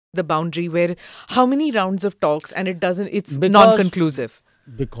the boundary where how many rounds of talks and it's Because- non-conclusive?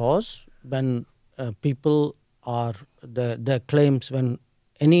 Because when people are, their claims, when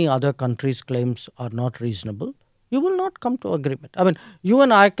any other country's claims are not reasonable, you will not come to agreement. I mean, you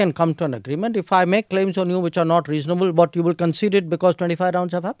and I can come to an agreement. If I make claims on you which are not reasonable, but you will concede it because 25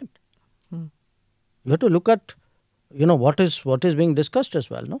 rounds have happened. You have to look at, what is being discussed as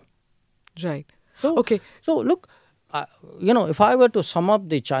well, no? Right. So, Okay. So look, if I were to sum up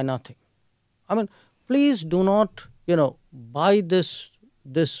the China thing, I mean, please do not, buy this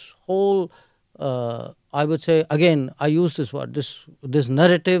whole, I would say, again, I use this word, this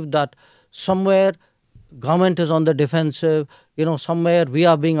narrative that somewhere government is on the defensive, somewhere we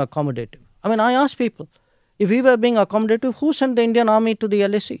are being accommodative. I mean, I ask people, if we were being accommodative, who sent the Indian army to the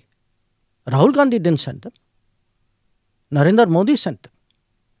LAC? Rahul Gandhi didn't send them. Narendra Modi sent them.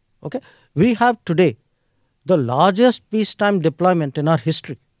 Okay, we have today the largest peacetime deployment in our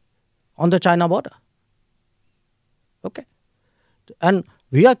history on the China border. Okay, and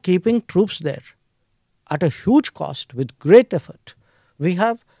we are keeping troops there at a huge cost with great effort. We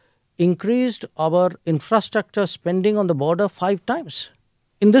have increased our infrastructure spending on the border 5 times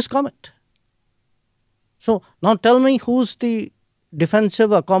in this government. So now tell me, who's the defensive,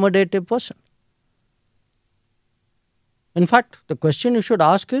 accommodative person? In fact, the question you should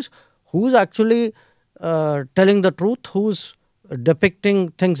ask is, who's actually telling the truth, who's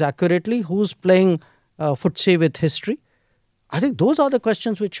depicting things accurately, who's playing footsie with history? I think those are the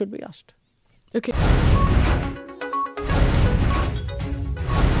questions which should be asked. Okay.